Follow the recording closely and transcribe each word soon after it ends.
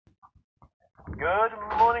Good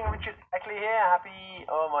morning, Richard Eckley here. Happy.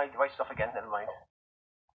 Oh, my device is off again. Never mind.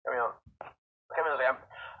 Carry on. Okay, as I am.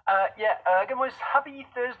 Good morning. Happy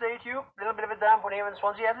Thursday to you. A little bit of a damp one here in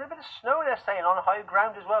Swansea. A little bit of snow they're saying on high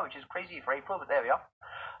ground as well, which is crazy for April, but there we are.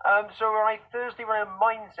 So we're on a Thursday, we're on a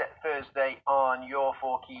Mindset Thursday on your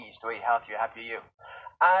 4 keys to a healthier, happier you.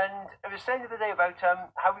 And I was saying the other day about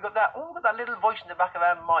how we got that little voice in the back of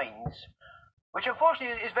our minds, which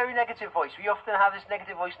unfortunately is a very negative voice. We often have this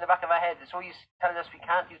negative voice in the back of our head that's always telling us we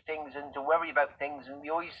can't do things and to worry about things, and we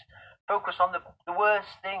always focus on the worst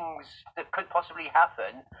things that could possibly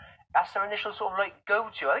happen. That's our initial sort of like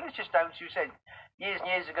go-to. I think it's just down to, said years and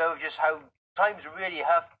years ago, just how times were really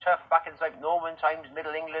tough back in like Norman times,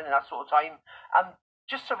 Middle England and that sort of time. And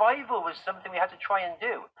just survival was something we had to try and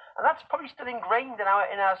do. And that's probably still ingrained in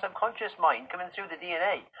our subconscious mind, coming through the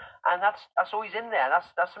DNA. And that's always in there.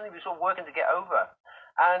 That's something we're sort of working to get over.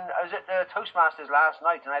 And I was at the Toastmasters last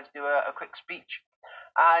night and I had to do a quick speech.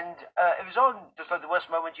 And it was on just like the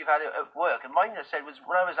worst moment you've had at work. And mine, I said, was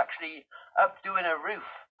when I was actually up doing a roof.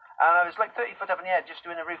 And I was like 30 foot up in the air, just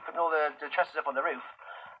doing the roof, putting all the trusses up on the roof.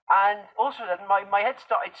 And also then my head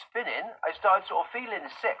started spinning. I started sort of feeling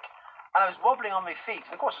sick. And I was wobbling on my feet.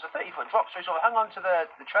 And of course, it's a 30-foot drop, so I sort of hung on to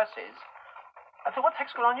the trusses. I thought, what the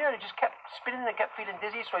heck's going on here? And it just kept spinning and kept feeling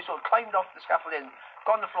dizzy. So I sort of climbed off the scaffolding,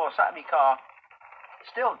 got on the floor, sat in my car.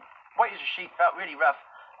 Still white as a sheet, felt really rough.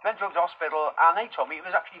 Went to the hospital, and they told me it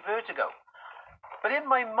was actually vertigo. But in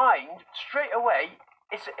my mind, straight away,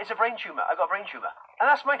 it's a brain tumour. I got a brain tumour.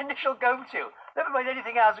 And that's my initial go-to. Never mind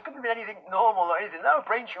anything else. It couldn't have been anything normal or anything. No,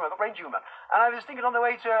 brain tumour, I got brain tumour. And I was thinking on the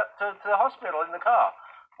way to the hospital in the car,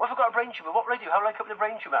 what if I got a brain tumour? What would I do? How would I cope with a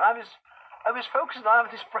brain tumour? And I was focusing on having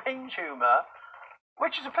this brain tumour,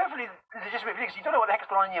 which is a perfectly legitimate thing, because you don't know what the heck's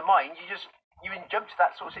going on in your mind. You jump to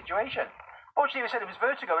that sort of situation. Fortunately, we said it was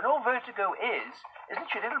vertigo, and all vertigo is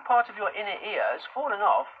literally a little part of your inner ears falling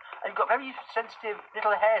off, and you've got very sensitive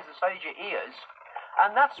little hairs inside your ears,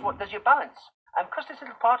 and that's what does your balance. And because this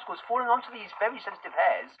little particle is falling onto these very sensitive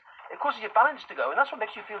hairs, it causes your balance to go, and that's what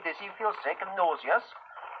makes you feel dizzy, you feel sick and nauseous,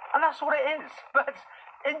 and that's what it is. But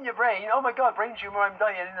in your brain, oh my God, brain tumour, I'm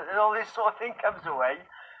dying, and all this sort of thing comes away.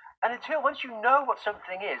 And until once you know what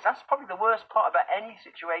something is, that's probably the worst part about any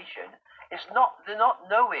situation. It's not the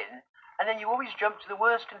not knowing, and then you always jump to the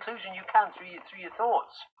worst conclusion you can through your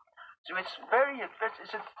thoughts. So it's a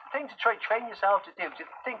thing to train yourself to do, to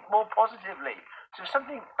think more positively. So if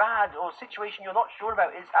something bad or situation you're not sure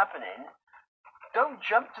about is happening, don't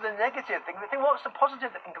jump to the negative thing. Think, what's the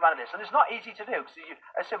positive that can come out of this? And it's not easy to do, because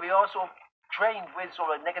as I said, we are sort of trained with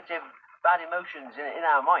sort of negative, bad emotions in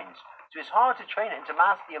our minds. So it's hard to train it and to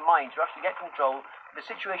master your mind to actually get control. If the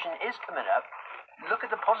situation is coming up, look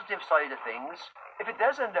at the positive side of things. If it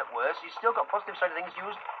does end up worse, you've still got positive side of things.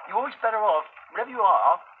 You're always better off, wherever you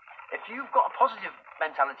are, if you've got a positive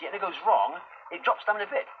mentality and it goes wrong, it drops down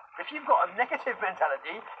a bit. If you've got a negative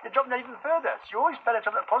mentality, it drops down even further. So you're always better to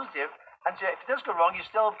have that positive, and if it does go wrong,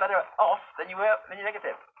 you're still better off than you were when you're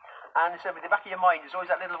negative. And so with the back of your mind, there's always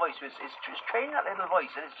that little voice. It's training that little voice,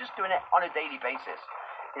 and it's just doing it on a daily basis.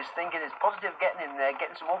 It's thinking, it's positive, getting in there,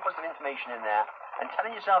 getting some more positive information in there, and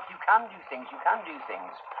telling yourself you can do things, and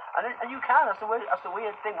you can. That's the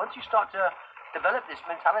weird thing. Once you start to develop this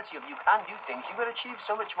mentality of you can do things, you will achieve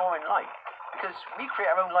so much more in life, because we create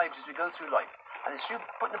our own lives as we go through life, and it's through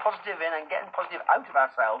putting the positive in and getting positive out of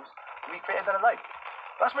ourselves that we create a better life.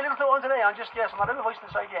 That's my little thought on today. I'm just, yes, my little voice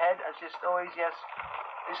inside your head. It's just always, yes.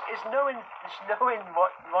 It's knowing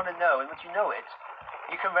what you want to know, and once you know it,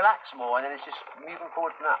 you can relax more, and then it's just moving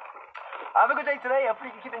forward from that. Have a good day today.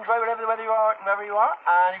 Hopefully you can keep enjoying wherever you are,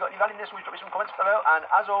 and you've got any value in this, drop me some comments below, and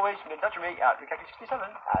as always, you can get in touch with me at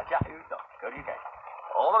rickeckley67@yahoo.co.uk.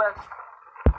 All the best.